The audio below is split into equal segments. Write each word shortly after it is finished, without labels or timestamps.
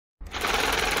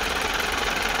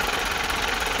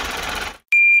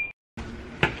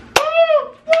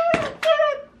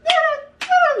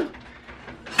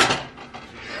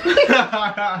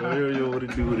Yo, what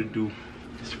it do?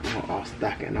 It's raw all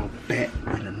stock and I'm back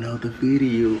with another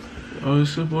video. Oh,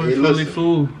 it's your boy Fully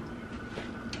Fool.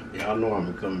 Y'all know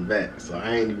I'm coming back, so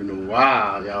I ain't even know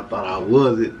why y'all thought I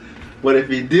wasn't. But if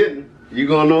he didn't, you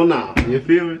gonna know now. You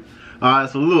feel me? Alright,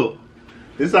 so look.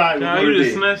 This how Now you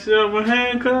just snatched it up with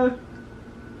hand, cuz?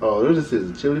 Oh, this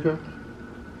is a chili pepper.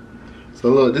 So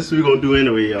look, this is what we gonna do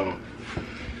anyway, y'all.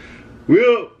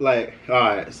 We'll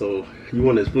alright, so you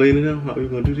wanna explain to them how we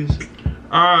gonna do this shit?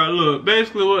 Alright, look,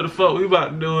 basically what the fuck we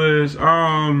about to do is, shit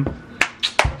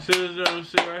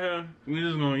right here. We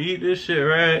just gonna eat this shit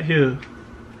right here.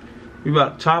 We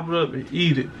about to chop it up and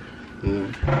eat it.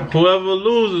 Whoever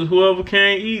loses, whoever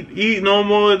can't eat no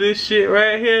more of this shit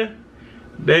right here,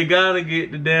 they gotta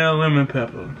get the damn lemon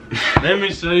pepper. Let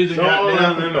me show you the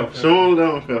goddamn lemon pepper. Show them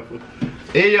lemon pepper.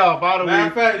 Hey y'all, by the way, matter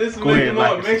of fact, this will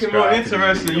make it more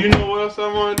interesting. You know what else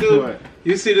I wanna do? What?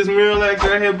 You see this Miralax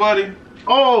right here, buddy?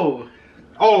 Oh,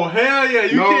 hell yeah!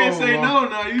 You can't say no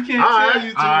now. You can't tell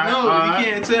YouTube no. You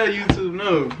can't tell YouTube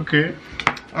no. Okay.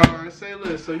 Alright, say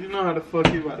less, so you know how the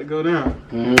fuck you about to go down.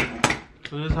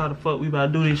 So this is how the fuck we about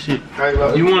to do this shit.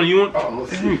 You want? Oh,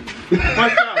 shit.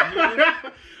 Watch out,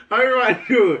 man. How you about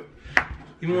to do it?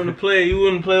 You wanna play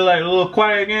like a little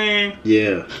quiet game?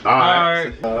 Yeah.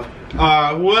 Alright.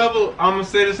 Whoever, I'ma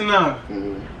say this now.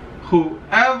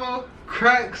 Whoever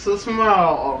cracks a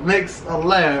smile or makes a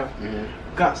laugh,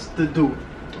 gots to do it.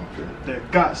 Okay. They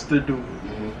gots to do it.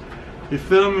 You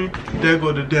feel me? There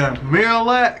go the damn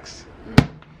Miralax.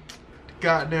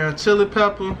 Goddamn chili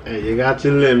pepper. And you got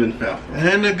your lemon pepper.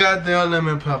 And the goddamn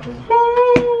lemon pepper. Ooh,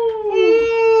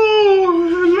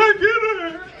 look at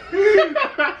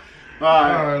that.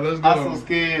 Alright, let's go. I'm so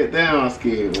scared. Damn, I'm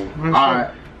scared.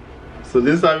 Alright. So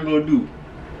this is how we gonna do.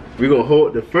 We gonna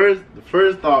hold the first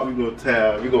thought we gonna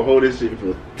tell. We gonna hold this shit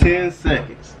for 10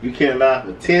 seconds. You can't laugh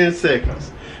for 10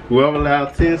 seconds. Whoever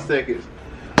laughs 10 seconds,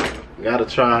 gotta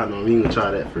try. No, we gonna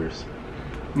try that first.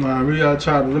 Nah, we gotta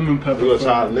try the lemon pepper. We gonna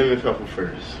try the lemon pepper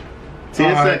first.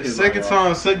 10 seconds. Second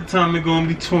time it's gonna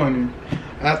be 20.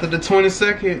 After the 20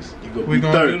 seconds, we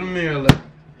gonna do the Miralax.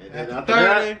 And then after 30,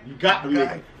 that, you got to make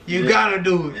it. You gotta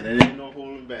do it. And there ain't no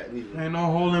holding back neither. Ain't no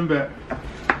holding back.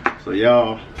 So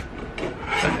y'all,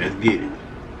 let's get it.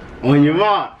 On your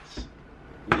marks,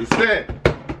 get set,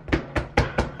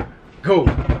 go.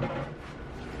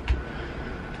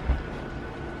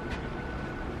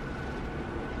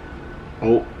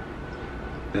 Oh,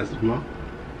 that's his mom.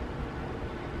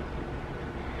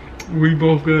 We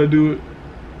both gotta do it.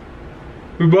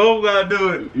 We both gotta do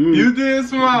it. You did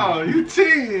smile. You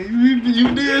cheated.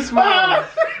 You did smile.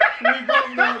 We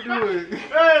both gotta do it.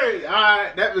 Hey,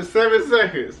 alright, that was 7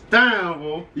 seconds. Damn,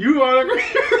 bro. You wanna agree?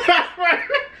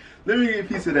 Let me get a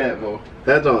piece of that, bro.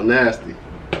 That's all nasty.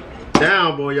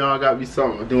 Damn, boy, y'all got me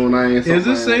something doing. I ain't. Is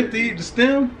it safe to eat the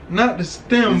stem? Not the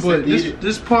stem, but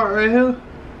this part right here.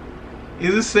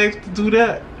 Is it safe to do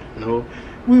that? No.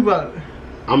 We about it.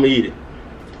 I'ma eat it.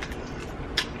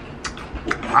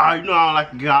 Ah, you know I don't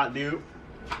like goddamn.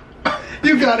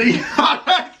 You gotta eat all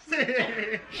that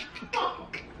shit.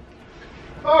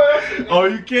 Oh,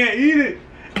 you can't eat it.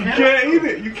 You can't eat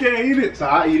it. You can't eat it. So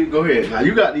I eat it. Go ahead. Now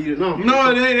you got to eat it. No,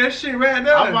 it ain't that shit right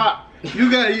there.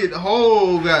 You gotta eat the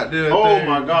whole goddamn thing.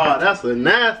 My god, that's a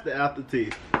nasty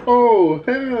aftertaste. Oh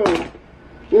hell.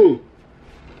 Ooh.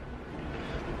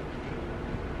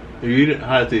 You eat it?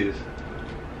 How it taste?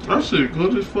 That shit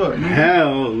good as fuck.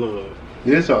 Hell no.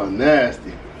 This all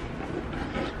nasty.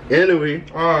 Anyway,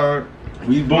 alright.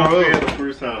 We both failed the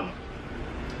first time.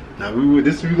 Now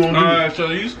this we gonna do. Alright, so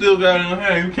you still got it in your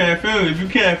hand. You can't finish. If you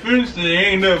can't finish it,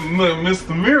 ain't nothing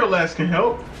Mr. Miralax can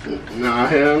help. Nah,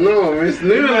 hell no, Mr.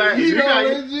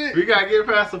 Miralax. We gotta get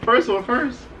past the first one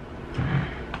first.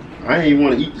 I ain't even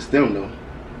want to eat the stem though.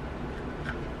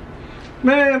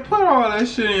 Man, put all that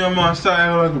shit in your mouth,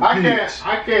 like a bitch.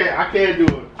 I can't do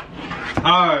it.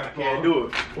 Alright, I can't do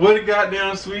it. What a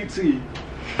goddamn sweet tea.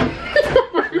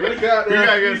 What a goddamn you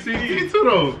gotta get sweet tea too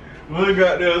though. What a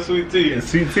goddamn sweet tea. And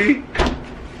sweet tea?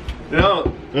 Yeah.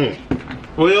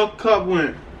 Where your cup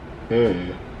went?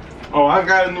 Oh, I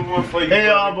got a new one for you. Hey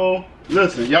y'all, bro.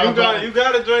 Listen, y'all you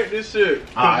gotta drink this shit.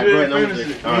 Alright, you go ain't ahead. finish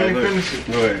it. Alright, You ain't finish it.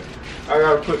 Go ahead. I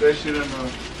gotta put that shit in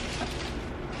there.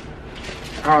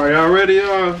 Alright, y'all ready,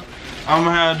 y'all?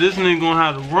 I'ma have this nigga gonna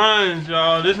have the runs,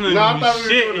 y'all. This nigga gonna be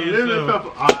shitting himself.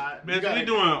 Alright, bitch, we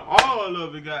doing all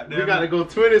of it, goddamn. We gotta go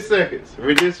 20 seconds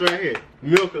with this right here.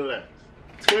 Miralax.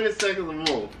 20 seconds or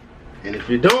more. And if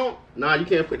you don't, nah, you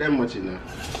can't put that much in there.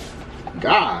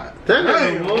 God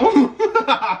damn, bro. You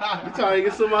trying to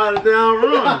get somebody down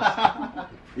runs.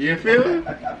 You feel me?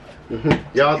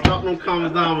 Y'all drop them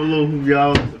comments down below who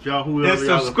y'all, if y'all whoever and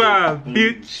subscribe,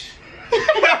 bitch.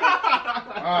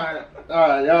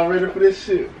 Alright, y'all ready for this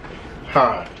shit?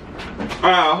 Alright,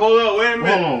 hold up, wait a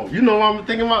minute. hold on. You know what I'm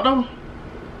thinking about though?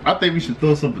 I think we should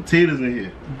throw some potatoes in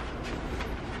here.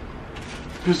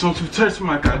 Just don't you touch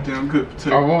my goddamn good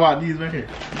potato. Alright, what about these right here?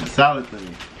 The salad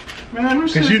thing. Man, them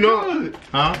shit's good.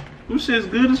 Huh? Them shit's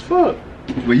good as fuck.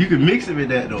 But you can mix it with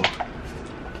that though.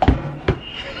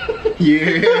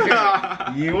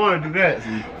 Yeah. You ain't wanna do that,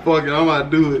 see? Fuck it, I'm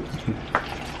about to do it.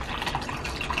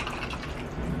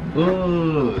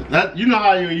 That, you know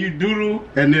how you doodle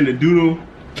and then the doodle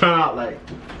turn out like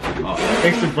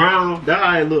extra brown? That's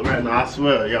how it look right now, I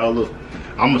swear. Y'all look.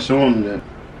 I'm gonna show them that.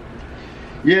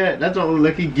 Yeah, that's what look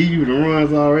like he give you the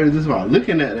runs already just by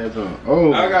looking at that joint.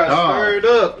 Oh, I got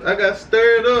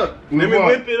stirred up. Let me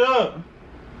whip it up.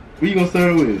 What you gonna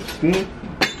stir it with? Spoon?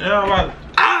 Yeah, I'm about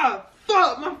to,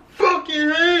 fuck my fucking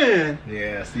hand.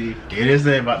 Yeah, see, this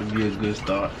ain't about to be a good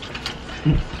start.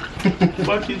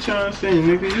 Fuck you trying to say,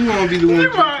 nigga? You gonna be the one. You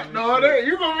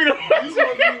gonna be the one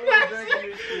drinking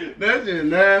this shit. That's just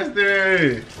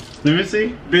nasty. Let me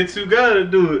see. Bitch, you gotta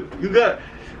do it. You got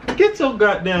get your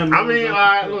goddamn. I mean,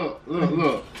 alright,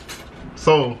 look.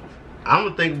 So, I'm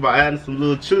gonna think about adding some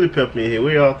little chili pepper in here.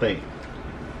 What y'all think?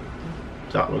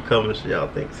 Y'all gonna comment so y'all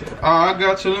think so. I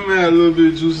got you. Let me add a little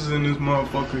bit of juices in this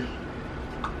motherfucker.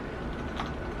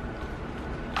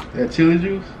 That chili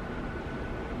juice?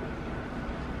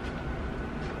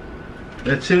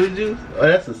 That chili juice? Oh,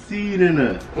 that's a seed in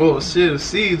there. Oh shit, the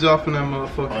seeds off in that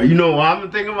motherfucker. Oh, you know what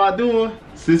I'm thinking about doing?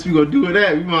 Since we gonna do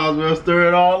that, we might as well stir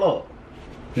it all up.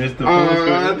 Just the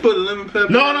I put a lemon pepper.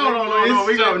 No.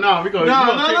 We gonna take it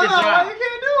dry. You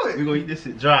can't do it. We gonna eat this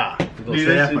shit dry. We gonna Eat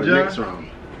say that that shit for dry? the next round.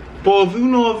 Boy, if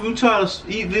you try to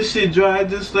eat this shit dry,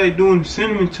 just like doing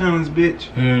cinnamon challenge, bitch.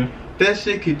 That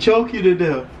shit could choke you to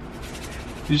death.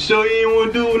 You sure you ain't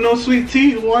wanna do it with no sweet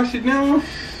tea to wash it down?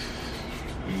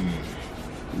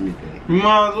 You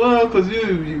might as well, cause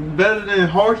you better than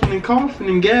harking and coughing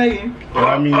and gagging.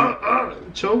 I mean,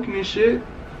 choking and shit.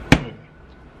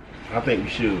 I think we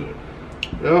should.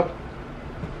 Yep.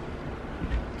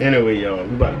 Anyway, y'all,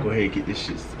 we about to go ahead and get this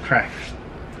shit cracking.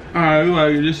 Alright, we about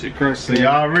to get this shit cracking. So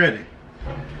y'all ready?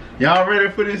 Y'all ready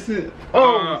for this shit?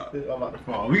 Oh, I'm about to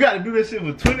fall. We gotta do this shit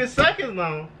for 20 seconds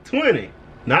now. 20.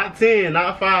 Not 10,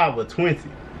 not 5, but 20.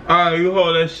 Alright, you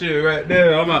hold that shit right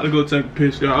there. I'm about to go take a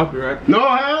piss, y'all. I'll be right back. No,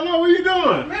 hell no, what you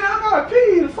doing? Man, I gotta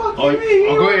pee. The fuck you mean?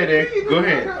 Oh, go ahead then. Go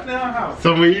ahead.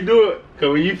 So when you do it, cause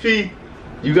when you pee,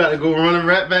 you gotta go running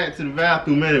right back to the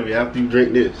bathroom anyway after you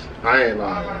drink this. I ain't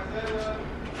lying.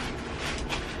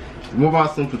 What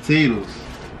about some potatoes?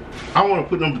 I wanna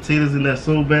put them potatoes in there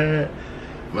so bad,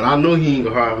 but I know he ain't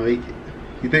gonna hardly make it.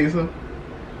 You think so?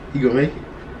 He gonna make it?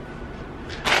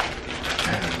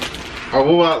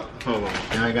 Oh, what about, hold on,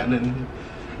 y'all ain't got nothing here?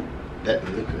 That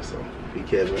liquor, so be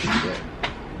careful with that.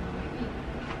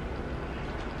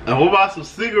 And what about some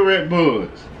cigarette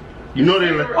butts? You know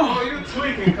they like. Oh, you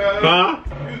tweaking, cuz. Huh?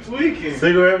 You tweaking.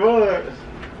 Cigarette butts.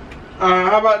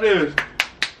 How about this?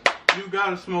 You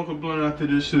gotta smoke a blunt after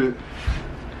this shit.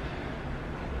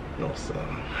 No, sir.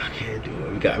 I can't do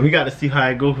it. We got to see how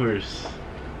it go first.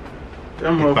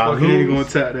 That motherfucker ain't gonna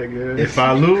tap that gas. If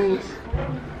I lose,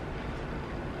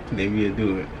 then we'll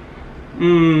do it.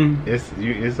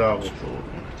 It's almost over.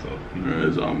 So,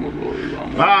 it's almost over.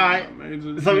 Alright.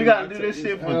 So we gotta do this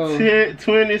shit for 10,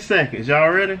 20 seconds. Y'all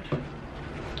ready?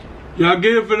 Y'all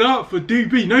give it up for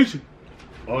DB Nation.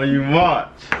 On your march.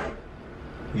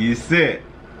 You set.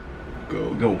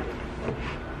 Go.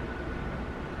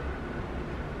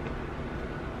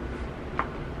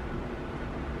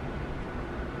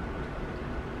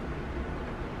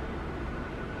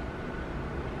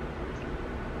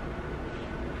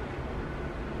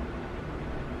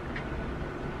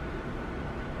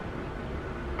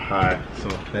 Alright, so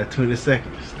that's 20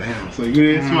 seconds. Damn. So you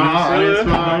didn't smile. I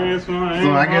didn't smile.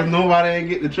 So I guess nobody ain't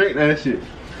get to drink that shit.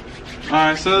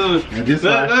 Alright, so we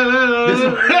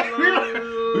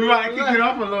might kick it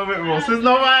off a little bit more. Since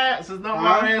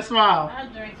nobody ain't smile. I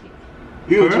drank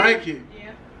it. You drank it?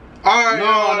 Yeah. Alright,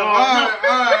 alright,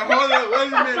 hold up, wait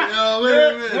a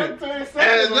minute.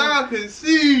 As y'all can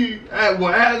see, as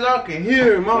y'all can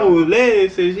hear, my old lady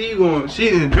said she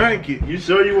didn't drink it. You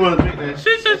sure you want to drink that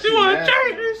shit? She said she want to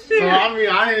drink this shit. So I mean,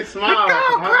 I ain't smiling. Look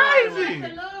how crazy. A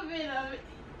little bit of it.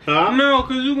 Huh? No,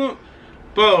 cause you gonna,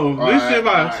 bro, this shit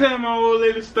about to tear my old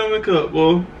lady's stomach up,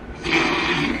 boy.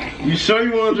 You sure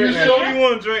you want to drink that? You sure you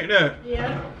want to drink that?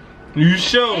 Yeah. You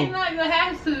sure? Ain't not gonna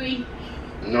have to be.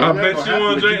 No, I bet you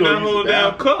want to drink that whole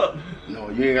damn cup. No,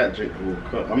 you ain't got to drink the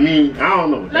whole cup. I mean, I don't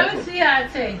know. Let me see how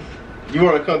it tastes. You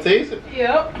wanna come taste it?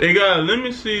 Yep. They got a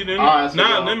lemon seed in it. Alright, so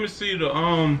Nah, y'all- let me see the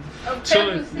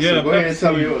Chili. yeah. So go ahead and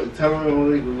tell me pepper what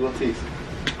we're gonna taste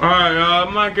it. seed. Alright,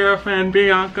 y'all. My girlfriend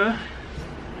Bianca.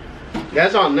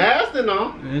 That's all nasty,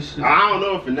 no? This shit. I don't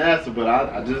know if it's nasty, but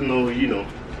I just know, you know.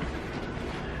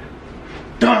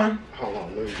 Done. Hold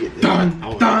on, let me get this. Done, I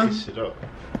wanna done. get this shit up.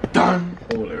 Done.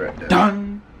 Hold it right there.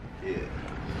 Done. Yeah.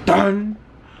 Done.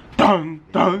 Done.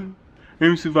 Done. Let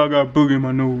me see if I got a booger in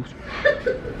my nose.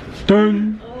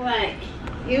 Done. Alright.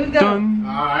 Here we go. Done.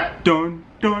 Alright. Done.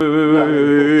 Done.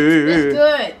 It's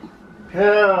good.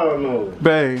 Hell no.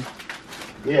 Babe,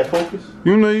 Yeah, focus.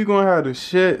 you know you gonna have the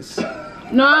shits.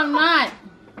 No, I'm not.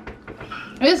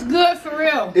 It's good for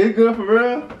real. It's good for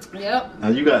real? Yep. Now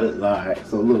you got it. Alright,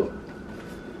 so look.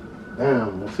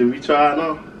 Damn, let's see, we try it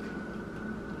now.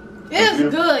 It's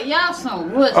good. Y'all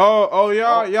some wood.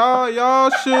 Y'all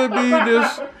should be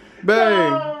this.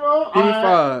 Babe, give me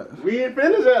 5. We ain't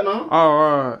finished that now.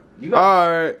 Alright. You got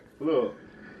Alright. Look,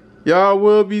 Y'all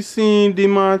will be seeing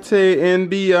Demonte and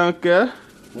Bianca.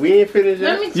 we ain't finished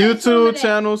Let that. me take some of YouTube that.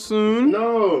 channel soon.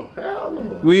 No, hell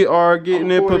no. We are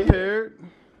getting I'm it going in. prepared.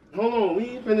 Hold on, we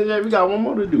ain't finished that. We got one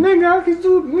more to do.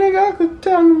 Nigga, I could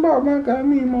tell them about my guy,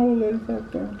 me and my old lady.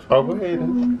 Oh, go ahead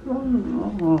then.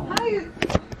 How you?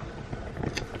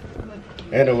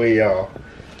 Anyway, y'all.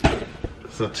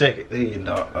 So check it. There you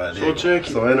go. So check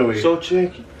it. So anyway, So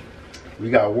check it. we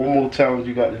got one more challenge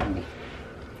you got to do.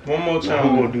 One more Now, who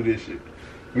gonna time. do this shit?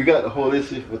 We got to hold this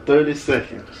shit for 30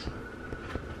 seconds.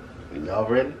 Y'all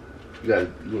ready? You got to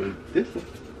do this one.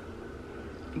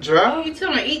 Dry? Oh, you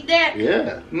telling me eat that?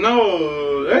 Yeah.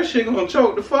 No, that shit gonna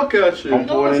choke the fuck out you. I'm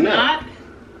No, it's pouring that. not.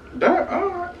 That,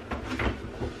 alright.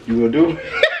 You gonna do it?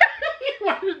 He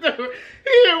want to do it. He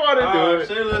didn't want to do Alright, it.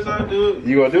 say let's I do it.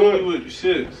 You gonna do it? With the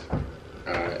shits.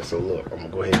 Alright, so look, I'm gonna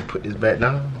go ahead and put this back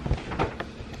down.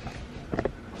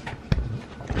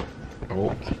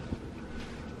 Oh.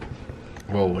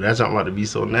 Whoa, that's not about to be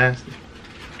so nasty.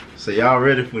 So y'all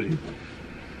ready for this?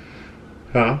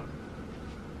 Huh?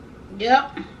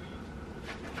 Yep.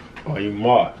 Oh, you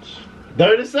march.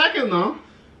 30 seconds now.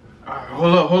 Alright,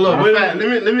 hold up, wait a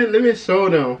minute. Let me show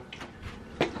them.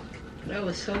 That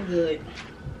was so good.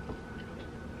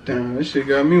 Damn, this shit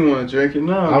got me wanna drink it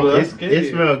now. but I'm scared.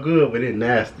 It smells good, but it's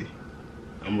nasty.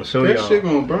 I'm gonna show That y'all. shit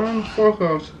gonna burn the fuck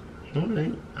off.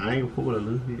 Alright, I ain't gonna put a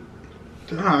little bit.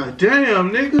 God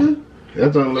damn, nigga.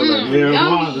 That don't look like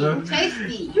marijuana. Yummy.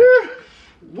 Tasty.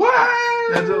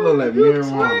 What? That just look like You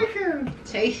marijuana. tweaking.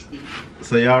 Tasty.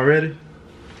 So y'all ready?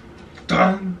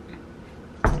 Done.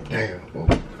 Damn.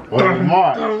 What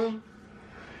march? Done.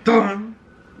 Done.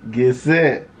 Get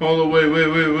set. Hold on, wait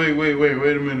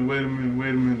a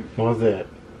minute. What's that?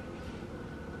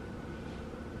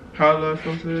 How am I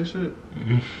supposed to say that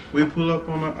shit? We pull up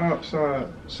on the outside.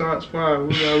 Shots fired.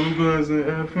 We got Lou guns and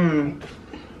FM.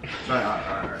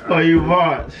 Oh, you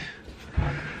march.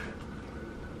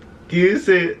 Get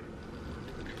set.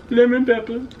 Lemon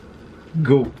pepper.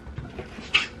 Go.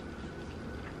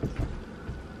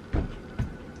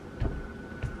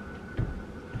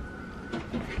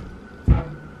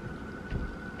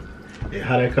 Yeah,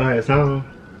 how that car sound?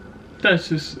 That's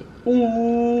just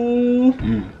ooh.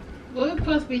 What we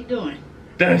supposed to be doing?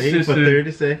 That's Wait just for a,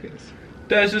 30 seconds.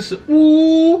 that's just a,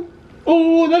 ooh.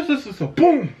 Ooh, that's just a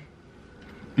boom.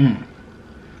 Mm.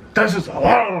 That's just a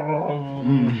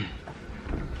Mm.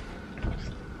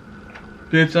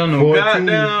 Bitch, I know 14. goddamn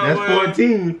That's well.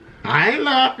 14. I ain't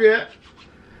laugh yet.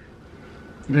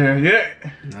 Yeah.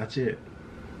 Not yet.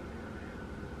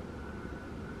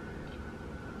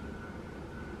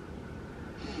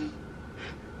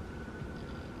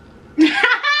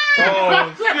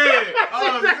 Oh shit!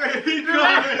 Oh shit! He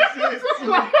got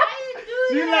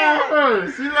She laughed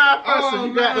first. She laughed first. So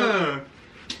you got the.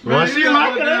 Well, she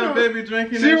like it damn anyway. baby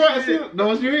drinking She that what? shit.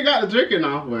 No, she ain't got the drinking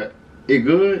off, but it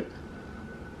good.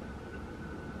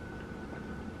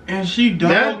 And she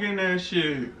dogging that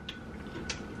shit.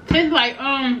 Tastes like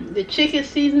the chicken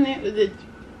seasoning with the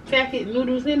packet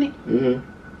noodles in it.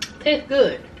 Mm-hmm. Tastes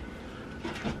good.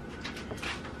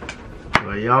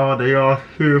 Well, y'all, they all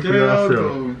here for There y'all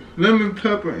yourself. go. Lemon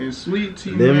pepper and sweet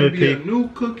tea Lemon might be a pep- new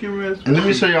cooking recipe. And let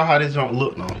me show y'all how this don't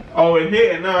look now. Oh, it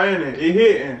hitting now, ain't it? It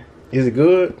hitting. Is it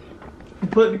good?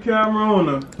 Put the camera on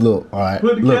her. Look, all right.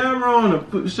 Put the Look. camera on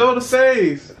her. Show the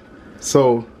face.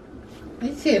 So,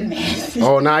 It's here nasty.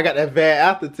 oh, now I got that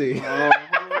bad aftertaste.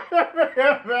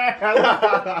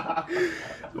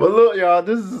 But look, y'all,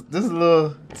 this is a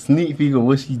little sneak peek of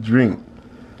what she drink.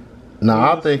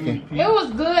 Now I'm thinking It was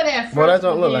good at first. Well, that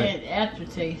don't but look then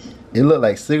aftertaste. it looked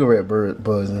like cigarette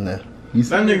buzz in there. You see?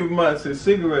 That nigga might say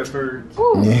cigarette birds.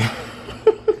 Ooh. Yeah.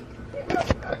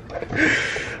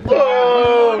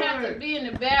 Oh. You have to be in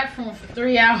the bathroom for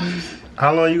 3 hours.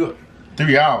 How long you go?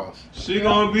 3 hours. She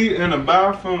gonna be in the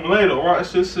bathroom later.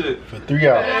 Watch this shit. For 3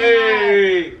 hours.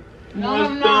 Hey. No, What's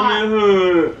I'm dumb in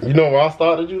hood? You know where I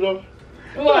started you though?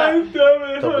 What? What's dumb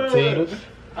in The hood? potatoes.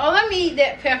 Oh, let me eat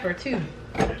that pepper too.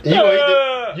 You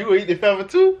gonna eat the pepper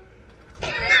too?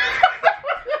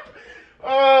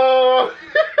 Oh.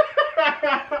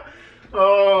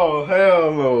 Oh,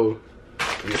 hell no.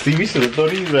 See, we should have thrown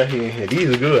these right here. These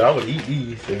are good. I would eat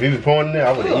these. If it was pouring in there,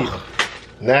 I would eat them.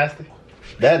 Nasty.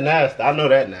 That nasty. I know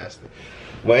that nasty.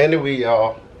 But anyway,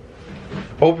 y'all.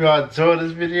 Hope y'all enjoyed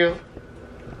this video.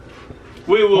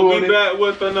 We will be back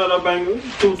with another banger.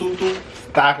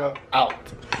 Stocker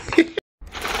out.